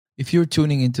If you're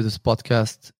tuning into this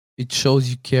podcast, it shows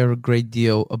you care a great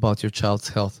deal about your child's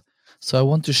health. So I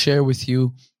want to share with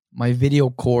you my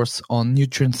video course on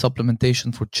nutrient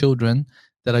supplementation for children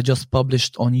that I just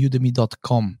published on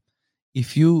udemy.com.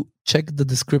 If you check the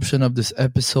description of this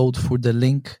episode for the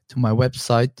link to my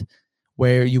website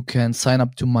where you can sign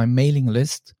up to my mailing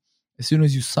list, as soon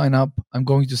as you sign up, I'm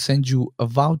going to send you a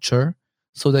voucher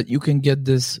so that you can get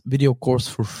this video course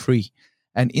for free.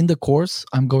 And in the course,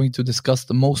 I'm going to discuss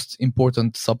the most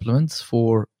important supplements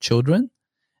for children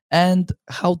and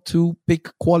how to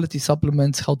pick quality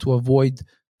supplements, how to avoid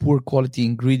poor quality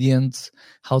ingredients,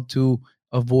 how to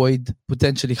avoid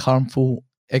potentially harmful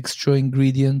extra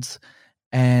ingredients,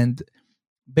 and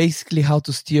basically how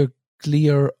to steer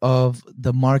clear of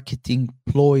the marketing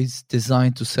ploys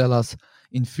designed to sell us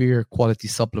inferior quality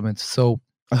supplements. So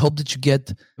I hope that you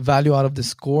get value out of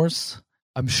this course.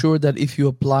 I'm sure that if you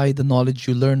apply the knowledge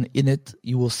you learn in it,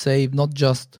 you will save not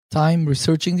just time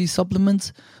researching these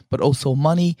supplements, but also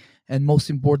money. And most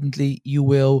importantly, you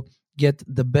will get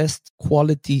the best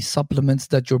quality supplements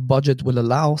that your budget will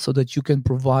allow so that you can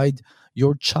provide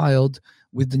your child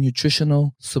with the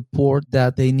nutritional support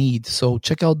that they need. So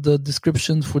check out the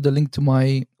description for the link to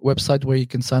my website where you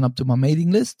can sign up to my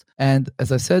mailing list. And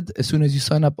as I said, as soon as you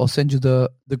sign up, I'll send you the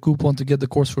coupon to get the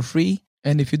course for free.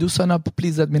 And if you do sign up,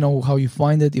 please let me know how you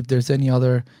find it. If there's any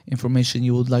other information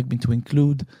you would like me to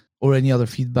include or any other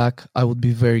feedback, I would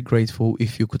be very grateful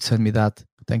if you could send me that.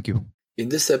 Thank you. In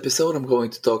this episode, I'm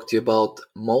going to talk to you about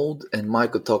mold and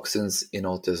mycotoxins in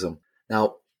autism.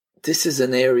 Now, this is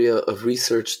an area of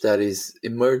research that is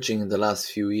emerging in the last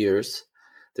few years.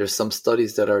 There's some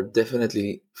studies that are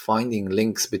definitely finding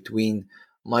links between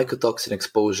mycotoxin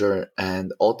exposure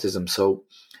and autism. So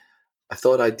I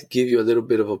thought I'd give you a little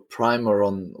bit of a primer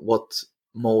on what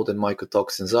mold and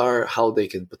mycotoxins are, how they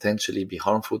can potentially be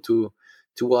harmful to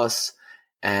us,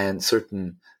 and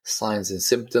certain signs and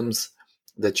symptoms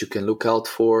that you can look out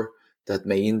for that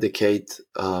may indicate,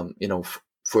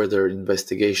 further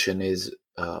investigation is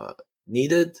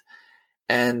needed,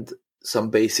 and some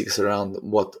basics around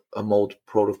what a mold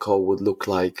protocol would look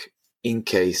like in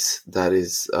case that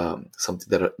is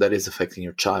something that is affecting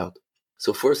your child.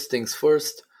 So first things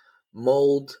first,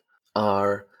 mold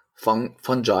are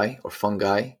fungi.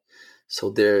 So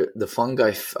they're the fungi.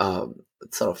 It's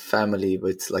not a family,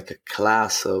 but it's like a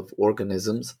class of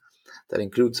organisms that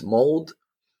includes mold,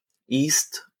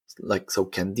 yeast, so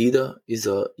Candida is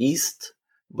a yeast,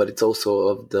 but it's also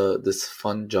of this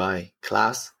fungi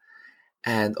class,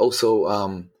 and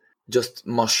also just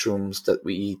mushrooms that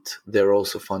we eat, they're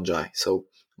also fungi. So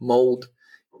mold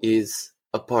is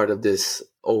a part of this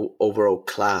overall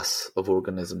class of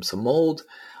organisms. So mold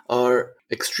are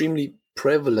extremely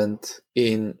prevalent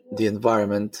in the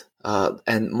environment,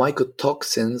 and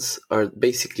mycotoxins are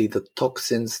basically the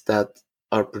toxins that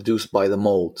are produced by the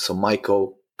mold. So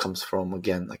myco comes from,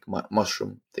 again, like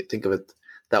mushroom. Think of it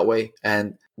that way.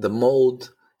 And the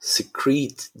mold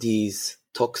secrete these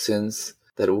toxins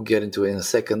that we'll get into in a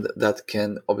second that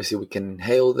can, obviously we can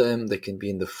inhale them. They can be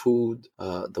in the food,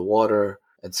 the water,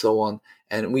 and so on.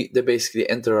 And they basically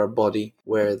enter our body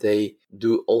where they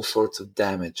do all sorts of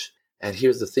damage. And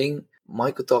here's the thing,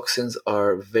 mycotoxins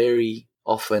are very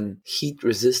often heat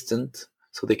resistant,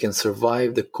 so they can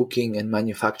survive the cooking and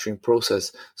manufacturing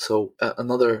process. So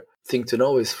another thing to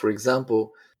know is, for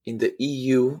example, in the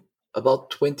EU, about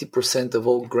 20% of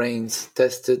all grains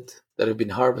tested that have been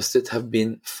harvested have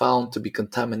been found to be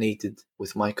contaminated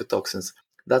with mycotoxins.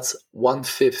 That's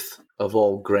 1/5 of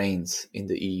all grains in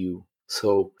the EU.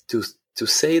 So to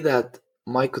say that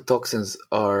mycotoxins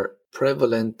are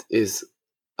prevalent is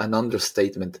an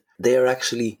understatement. They are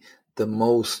actually the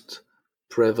most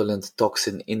prevalent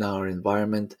toxin in our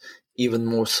environment, even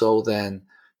more so than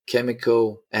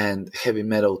chemical and heavy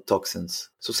metal toxins.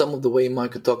 So some of the way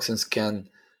mycotoxins can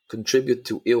contribute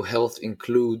to ill health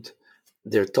include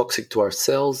they're toxic to our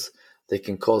cells, they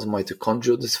can cause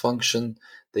mitochondrial dysfunction,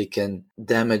 they can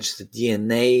damage the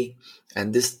DNA,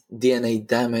 and this DNA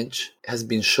damage has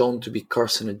been shown to be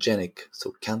carcinogenic,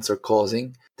 so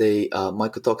cancer-causing.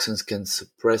 Mycotoxins can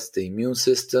suppress the immune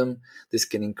system. This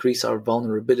can increase our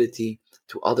vulnerability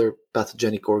to other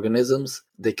pathogenic organisms.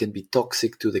 They can be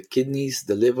toxic to the kidneys,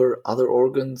 the liver, other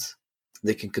organs.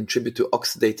 They can contribute to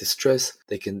oxidative stress.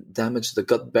 They can damage the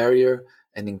gut barrier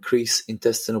and increase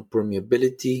intestinal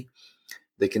permeability.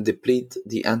 They can deplete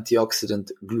the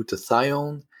antioxidant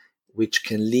glutathione, which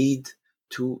can lead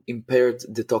to impaired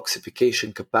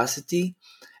detoxification capacity.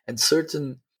 And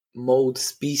certain mold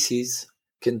species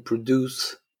can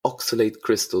produce oxalate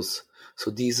crystals. So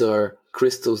these are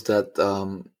crystals that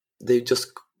they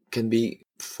just can be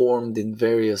formed in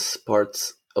various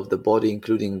parts of the body,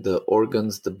 including the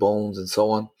organs, the bones, and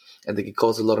so on, and they can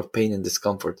cause a lot of pain and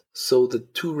discomfort. So the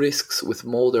two risks with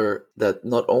mold are that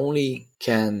not only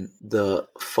can the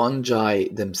fungi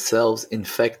themselves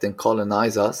infect and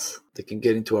colonize us, they can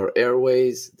get into our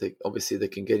airways, they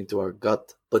can get into our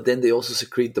gut, but then they also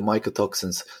secrete the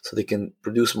mycotoxins, so they can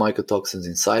produce mycotoxins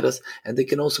inside us, and they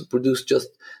can also produce just,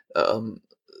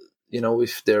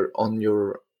 if they're on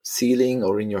your ceiling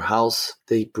or in your house,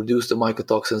 they produce the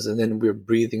mycotoxins, and then we're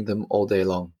breathing them all day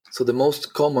long. So the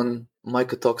most common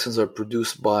mycotoxins are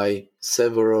produced by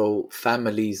several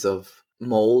families of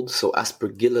mold. So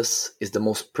Aspergillus is the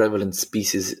most prevalent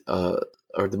species,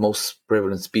 are the most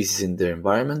prevalent species in their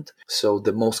environment. So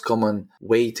the most common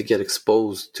way to get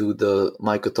exposed to the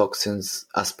mycotoxins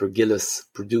Aspergillus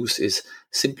produce is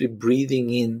simply breathing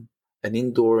in an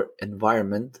indoor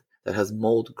environment that has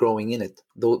mold growing in it.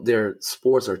 Though their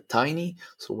spores are tiny,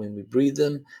 so when we breathe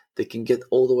them, they can get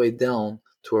all the way down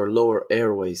to our lower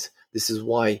airways. This is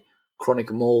why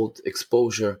chronic mold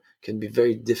exposure can be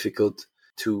very difficult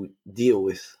to deal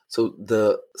with. So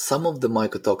some of the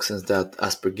mycotoxins that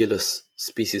Aspergillus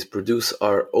species produce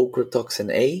are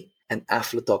ochratoxin A and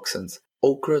aflatoxins.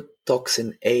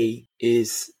 Ochratoxin A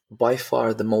is by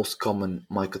far the most common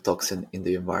mycotoxin in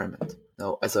the environment.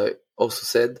 Now, as I also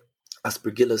said,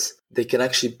 Aspergillus, they can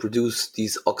actually produce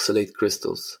these oxalate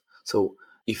crystals. So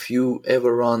if you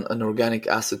ever run an organic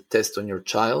acid test on your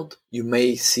child, you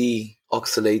may see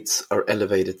oxalates are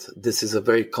elevated. This is a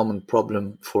very common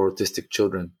problem for autistic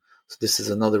children. So this is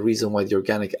another reason why the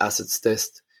organic acids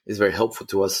test is very helpful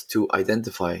to us to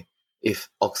identify if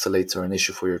oxalates are an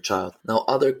issue for your child. Now,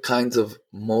 other kinds of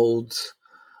molds,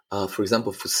 for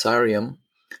example, Fusarium,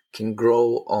 can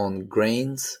grow on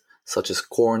grains such as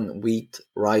corn, wheat,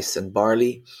 rice, and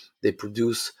barley. They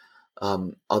produce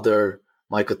other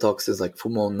mycotoxins like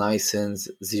fumonisin,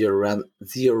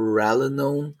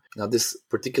 zearalenone. Now, this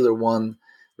particular one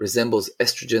resembles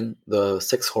estrogen, the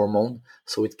sex hormone,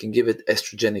 so it can give it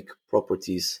estrogenic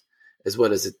properties, as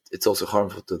well as it's also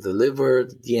harmful to the liver,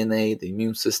 the DNA, the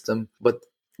immune system. But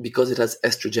because it has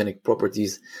estrogenic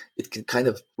properties, it can kind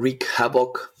of wreak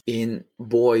havoc in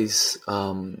boys'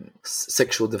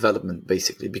 sexual development,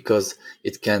 basically, because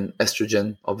it can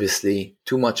estrogen, obviously,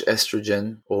 too much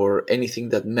estrogen or anything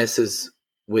that messes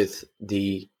with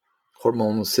the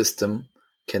hormonal system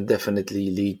can definitely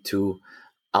lead to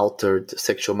altered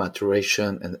sexual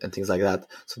maturation and things like that.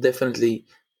 So definitely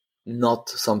not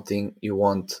something you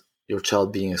want your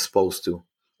child being exposed to.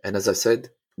 And as I said,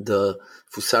 the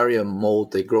Fusarium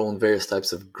mold, they grow on various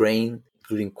types of grain,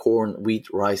 including corn, wheat,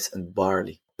 rice, and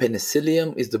barley.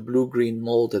 Penicillium is the blue-green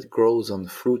mold that grows on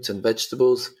fruits and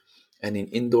vegetables and in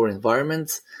indoor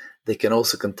environments. They can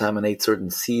also contaminate certain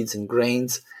seeds and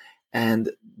grains,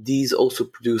 and these also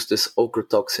produce this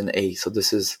ochratoxin A. So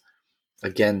this is,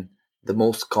 again, the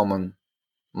most common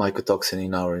mycotoxin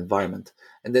in our environment.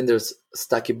 And then there's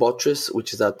Stachybotrys,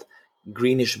 which is that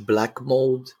greenish black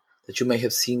mold that you may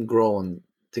have seen grow on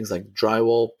things like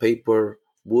drywall, paper,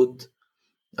 wood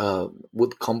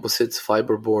composites,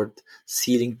 fiberboard,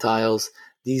 ceiling tiles.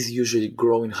 These usually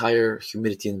grow in higher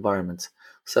humidity environments.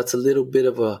 So that's a little bit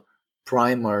of a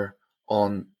primer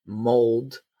on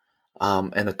mold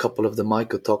and a couple of the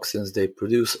mycotoxins they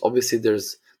produce. Obviously,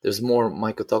 there's more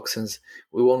mycotoxins.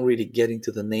 We won't really get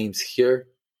into the names here.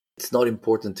 It's not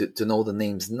important to know the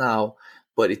names now,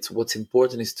 but what's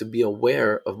important is to be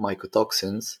aware of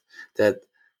mycotoxins, that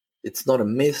it's not a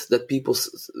myth that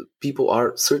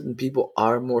certain people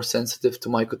are more sensitive to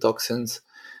mycotoxins.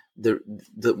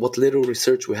 What little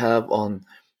research we have on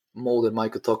mold and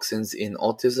mycotoxins in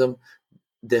autism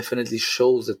definitely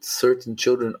shows that certain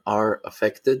children are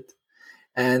affected,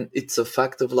 and it's a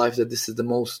fact of life that this is the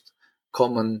most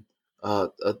common.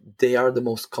 They are the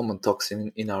most common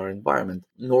toxin in our environment.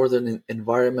 Northern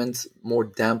environments, more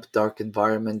damp, dark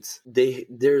environments,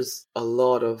 there's a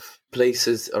lot of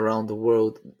places around the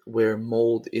world where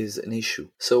mold is an issue.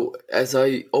 So as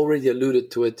I already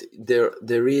alluded to it,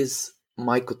 there is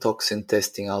mycotoxin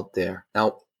testing out there.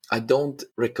 Now, I don't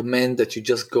recommend that you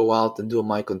just go out and do a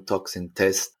mycotoxin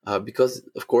test because,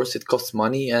 of course, it costs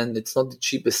money and it's not the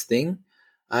cheapest thing.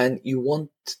 And you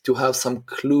want to have some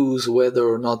clues whether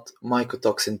or not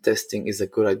mycotoxin testing is a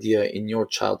good idea in your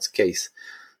child's case.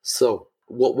 So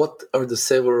what are the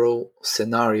several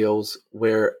scenarios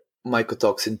where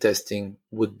mycotoxin testing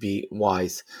would be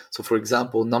wise? So for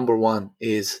example, number one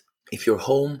is if your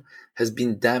home has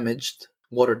been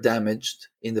water damaged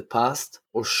in the past,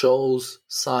 or shows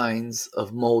signs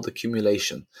of mold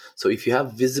accumulation. So if you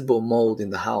have visible mold in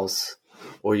the house,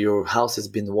 or your house has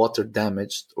been water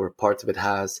damaged, or part of it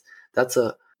has,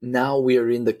 now we are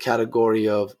in the category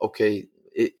of, okay,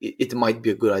 it might be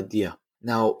a good idea.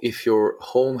 Now, if your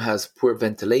home has poor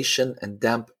ventilation and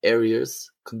damp areas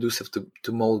conducive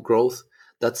to mold growth,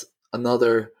 that's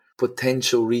another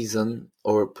potential reason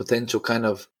to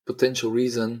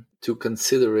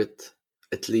consider it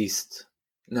at least.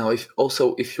 Now,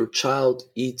 if your child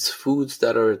eats foods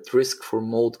that are at risk for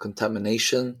mold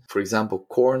contamination, for example,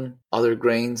 corn, other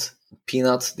grains,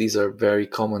 peanuts, these are very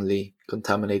commonly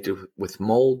contaminated with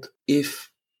mold. If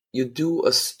you do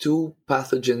a stool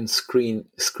pathogen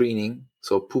screening,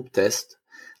 so a poop test,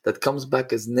 that comes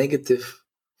back as negative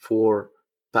for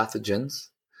pathogens,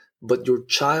 but your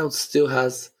child still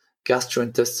has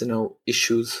gastrointestinal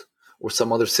issues or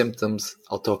some other symptoms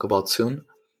I'll talk about soon.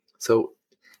 So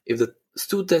if the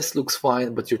stool test looks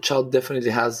fine, but your child definitely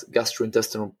has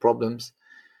gastrointestinal problems,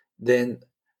 then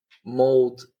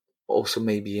mold also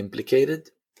may be implicated.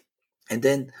 And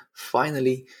then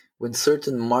finally, when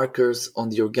certain markers on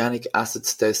the organic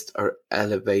acids test are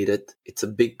elevated, it's a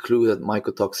big clue that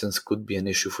mycotoxins could be an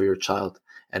issue for your child.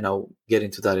 And I'll get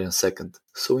into that in a second.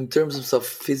 So in terms of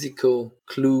physical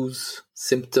clues,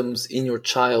 symptoms in your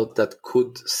child that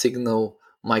could signal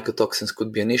mycotoxins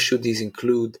could be an issue, these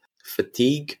include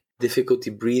fatigue,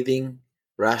 difficulty breathing,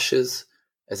 rashes,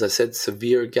 as I said,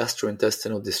 severe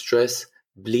gastrointestinal distress,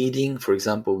 bleeding, for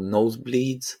example,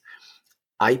 nosebleeds,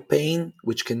 eye pain,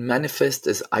 which can manifest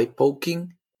as eye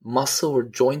poking, muscle or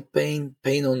joint pain,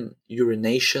 pain on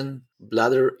urination,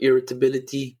 bladder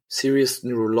irritability, serious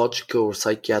neurological or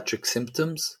psychiatric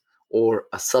symptoms, or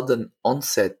a sudden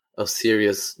onset of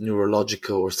serious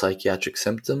neurological or psychiatric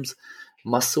symptoms,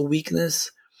 muscle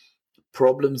weakness,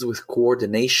 problems with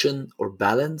coordination or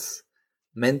balance,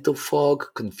 mental fog,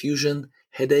 confusion,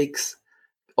 headaches.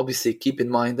 Obviously, keep in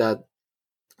mind that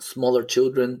smaller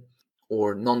children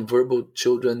or non-verbal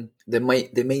children, they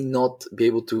may not be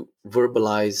able to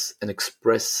verbalize and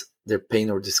express their pain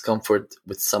or discomfort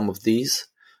with some of these.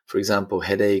 For example,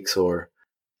 headaches or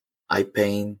eye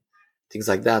pain, things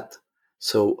like that.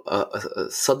 So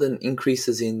sudden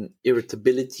increases in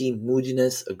irritability,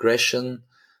 moodiness, aggression,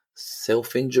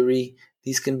 self-injury,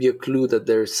 these can be a clue that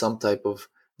there is some type of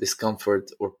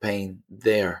discomfort or pain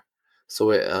there.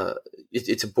 So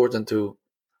it's important to,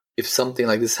 if something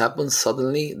like this happens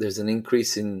suddenly, there's an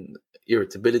increase in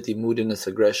irritability, moodiness,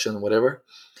 aggression, whatever,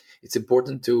 it's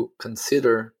important to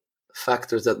consider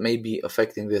factors that may be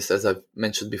affecting this. As I've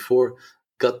mentioned before,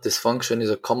 gut dysfunction is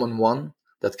a common one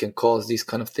that can cause these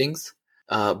kind of things.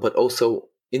 But also,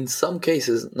 in some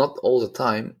cases, not all the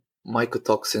time,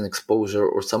 mycotoxin exposure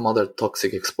or some other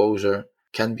toxic exposure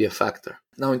can be a factor.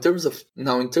 Now, in terms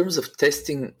of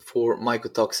testing for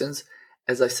mycotoxins,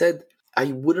 as I said, I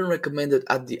wouldn't recommend it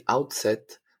at the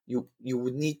outset. You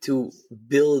would need to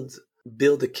build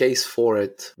a case for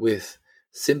it with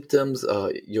symptoms,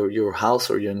 your house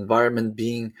or your environment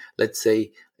being, let's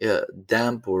say,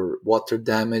 damp or water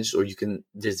damaged, or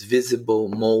there's visible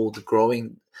mold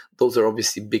growing. Those are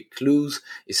obviously big clues,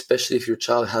 especially if your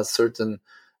child has certain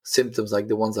symptoms like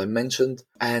the ones I mentioned.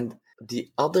 And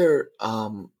the other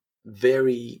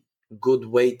very good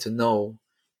way to know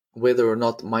whether or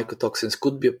not mycotoxins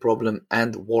could be a problem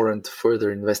and warrant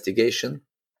further investigation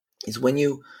is when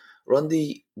you run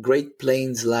the Great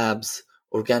Plains Labs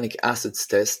organic acids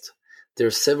test. There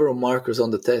are several markers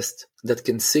on the test that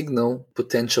can signal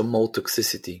potential mold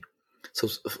toxicity. So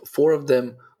 4 of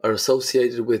them are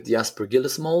associated with the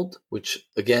Aspergillus mold, which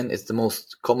again is the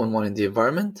most common one in the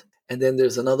environment. And then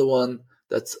there's another one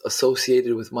that's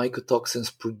associated with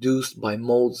mycotoxins produced by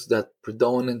molds that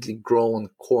predominantly grow on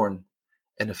corn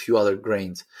and a few other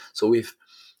grains. So if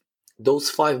those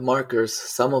 5 markers,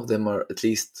 some of them are, at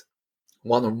least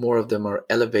one or more of them are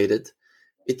elevated,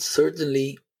 it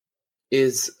certainly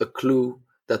is a clue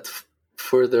that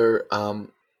further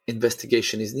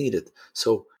investigation is needed.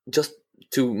 So just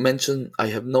to mention, I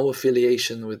have no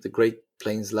affiliation with the Great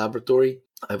Plains Laboratory.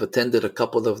 I've attended a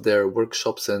couple of their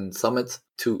workshops and summits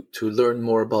to learn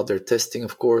more about their testing,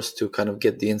 of course, to kind of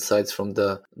get the insights from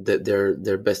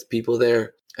their best people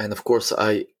there. And of course,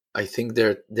 I think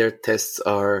their tests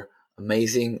are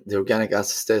amazing. The organic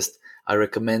acids test, I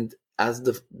recommend as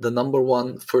the number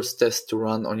one first test to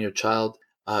run on your child.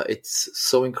 It's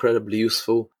so incredibly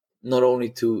useful, not only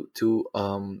to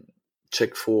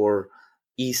check for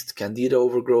yeast, candida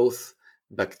overgrowth,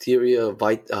 bacteria,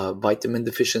 vitamin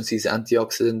deficiencies,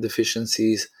 antioxidant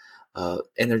deficiencies,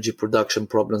 energy production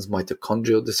problems,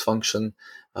 mitochondrial dysfunction,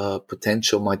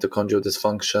 potential mitochondrial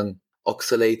dysfunction,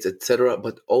 oxalates, etc.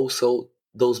 But also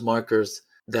those markers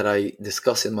that I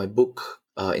discuss in my book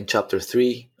in chapter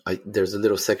 3. There's a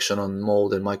little section on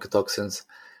mold and mycotoxins.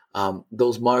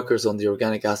 Those markers on the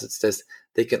organic acids test,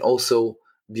 they can also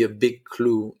be a big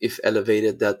clue, if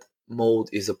elevated, that mold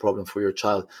is a problem for your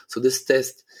child. So this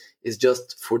test is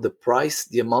just for the price,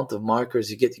 the amount of markers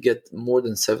you get more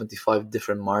than 75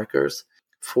 different markers.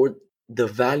 For the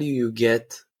value you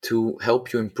get to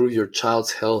help you improve your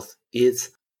child's health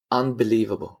is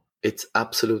unbelievable. It's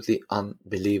absolutely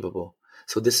unbelievable.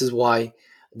 So this is why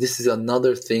this is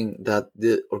another thing that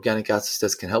the organic acid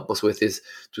test can help us with, is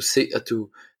to say to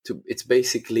it's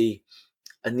basically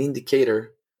an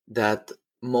indicator that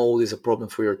mold is a problem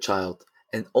for your child.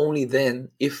 And only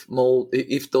then, if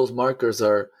those markers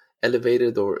are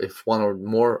elevated, or if one or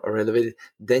more are elevated,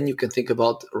 then you can think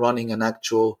about running an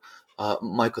actual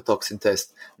mycotoxin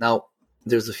test. Now,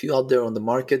 there's a few out there on the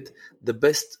market. The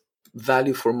best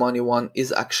value for money one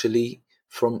is actually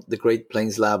from the Great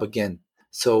Plains Lab again.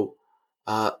 So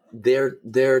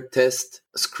their test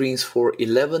screens for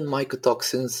 11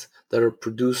 mycotoxins that are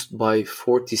produced by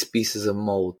 40 species of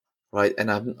mold, right? And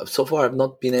I've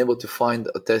not been able to find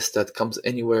a test that comes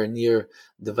anywhere near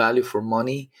the value for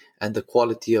money and the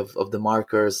quality of the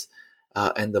markers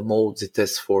and the molds it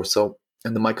tests for. So,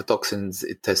 and the mycotoxins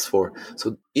it tests for.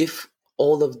 So if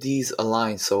all of these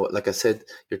align, so like I said,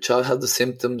 your child has the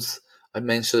symptoms I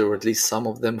mentioned, or at least some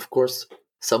of them, of course.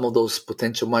 Some of those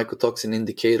potential mycotoxin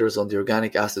indicators on the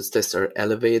organic acids test are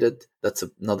elevated. That's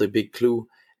another big clue.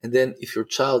 And then if your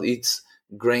child eats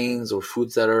grains or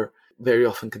foods that are very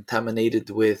often contaminated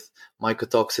with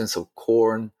mycotoxins, so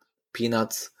corn,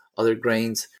 peanuts, other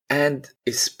grains, and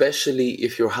especially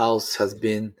if your house has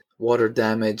been water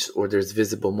damaged or there's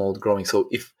visible mold growing. So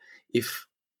if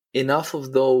enough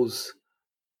of those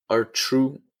are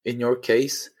true in your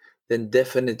case, then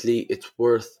definitely it's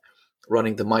worth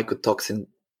running the mycotoxin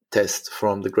test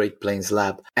from the Great Plains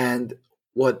Lab. And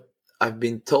what I've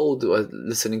been told,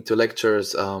 listening to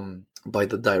lectures by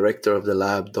the director of the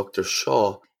lab, Dr.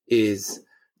 Shaw, is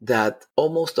that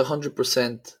almost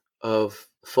 100% of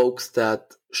folks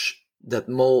that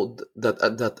those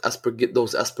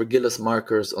aspergillus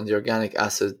markers on the organic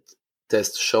acid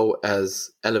test show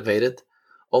as elevated,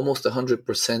 almost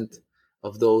 100%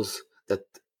 of those that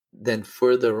then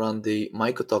further run the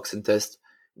mycotoxin test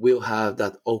will have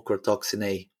that ochratoxin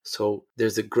A. So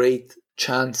there's a great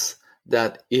chance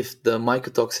that if the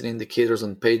mycotoxin indicators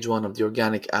on page 1 of the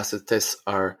organic acid tests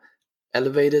are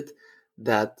elevated,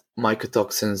 that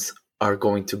mycotoxins are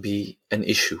going to be an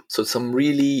issue. So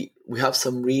we have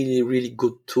some really, really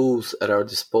good tools at our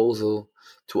disposal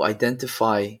to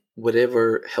identify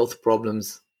whatever health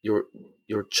problems your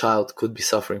child could be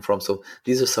suffering from. So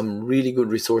these are some really good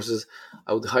resources.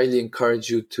 I would highly encourage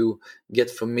you to get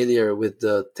familiar with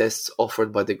the tests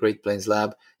offered by the Great Plains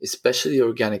Lab, especially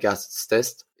organic acids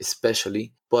test,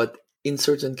 but in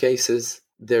certain cases,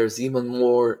 there's even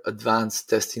more advanced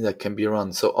testing that can be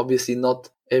run. So obviously not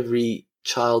every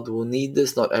child will need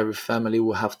this, not every family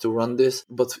will have to run this,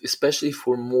 but especially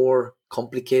for more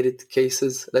complicated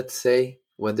cases, let's say,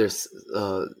 when there's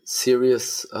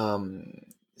serious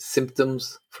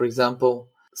symptoms, for example,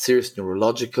 serious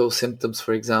neurological symptoms,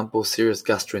 for example, serious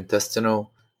gastrointestinal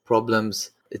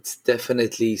problems, it's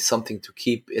definitely something to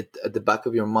keep it at the back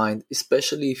of your mind,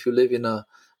 especially if you live in a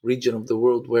region of the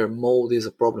world where mold is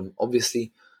a problem.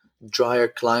 Obviously, drier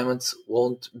climates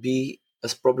won't be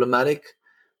as problematic,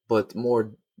 but more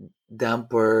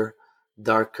damper,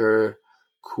 darker,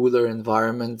 cooler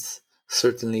environments,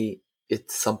 certainly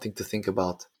it's something to think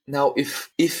about. Now,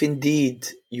 if indeed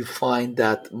you find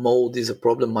that mold is a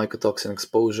problem, mycotoxin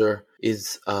exposure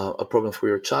is a problem for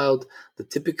your child, the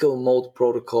typical mold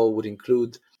protocol would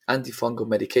include antifungal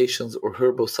medications or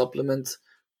herbal supplements,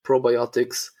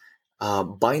 probiotics,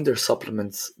 binder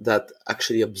supplements that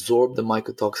actually absorb the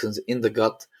mycotoxins in the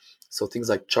gut. So things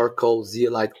like charcoal,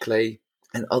 zeolite clay,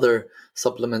 and other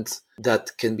supplements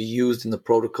that can be used in the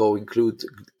protocol include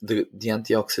the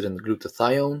antioxidant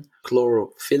glutathione,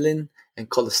 chlorophyllin, and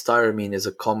cholestyramine is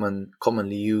a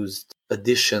commonly used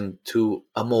addition to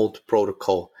a mold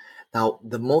protocol. Now,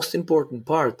 the most important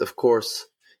part, of course,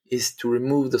 is to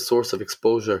remove the source of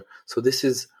exposure. So this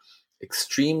is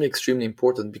extremely, extremely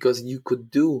important, because you could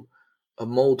do a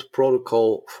mold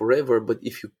protocol forever, but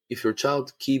if your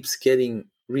child keeps getting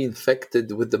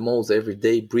reinfected with the molds every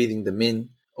day, breathing them in,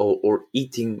 or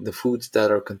eating the foods that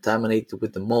are contaminated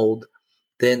with the mold,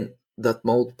 then that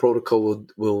mold protocol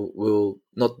will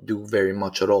not do very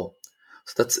much at all.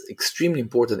 So that's extremely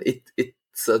important.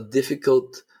 It's a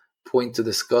difficult point to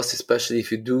discuss, especially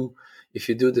if you do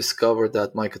discover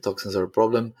that mycotoxins are a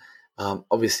problem.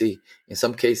 Obviously, in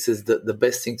some cases, the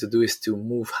best thing to do is to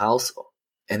move house,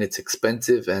 and it's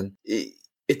expensive, and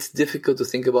it's difficult to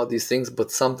think about these things, but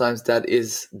sometimes that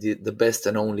is the best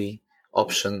and only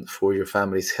option for your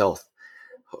family's health.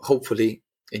 Hopefully,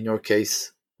 in your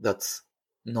case, that's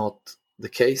not the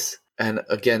case. And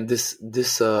again,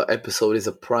 this episode is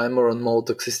a primer on mold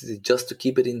toxicity, just to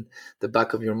keep it in the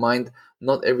back of your mind.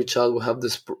 Not every child will have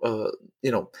this,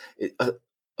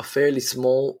 a fairly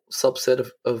small subset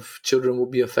of children will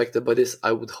be affected by this.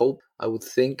 I would hope, I would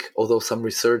think, although some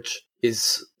research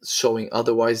is showing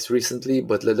otherwise recently,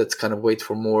 but let's kind of wait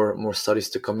for more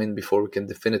studies to come in before we can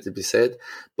definitively say it.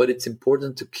 But it's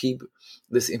important to keep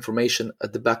this information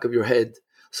at the back of your head.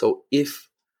 So if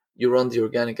you run the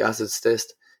organic acids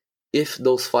test, if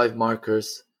those 5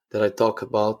 markers that I talk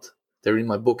about, they're in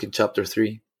my book in chapter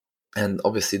 3, and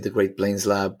obviously the Great Plains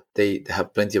Lab, they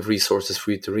have plenty of resources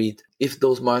for you to read. If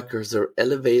those markers are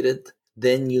elevated,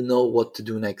 then you know what to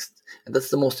do next. And that's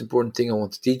the most important thing I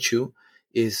want to teach you,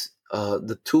 is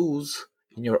the tools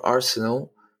in your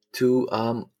arsenal to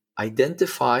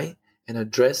identify and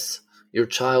address your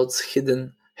child's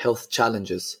hidden health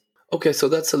challenges. Okay, so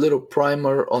that's a little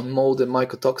primer on mold and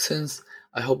mycotoxins.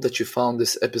 I hope that you found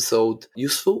this episode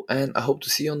useful, and I hope to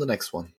see you on the next one.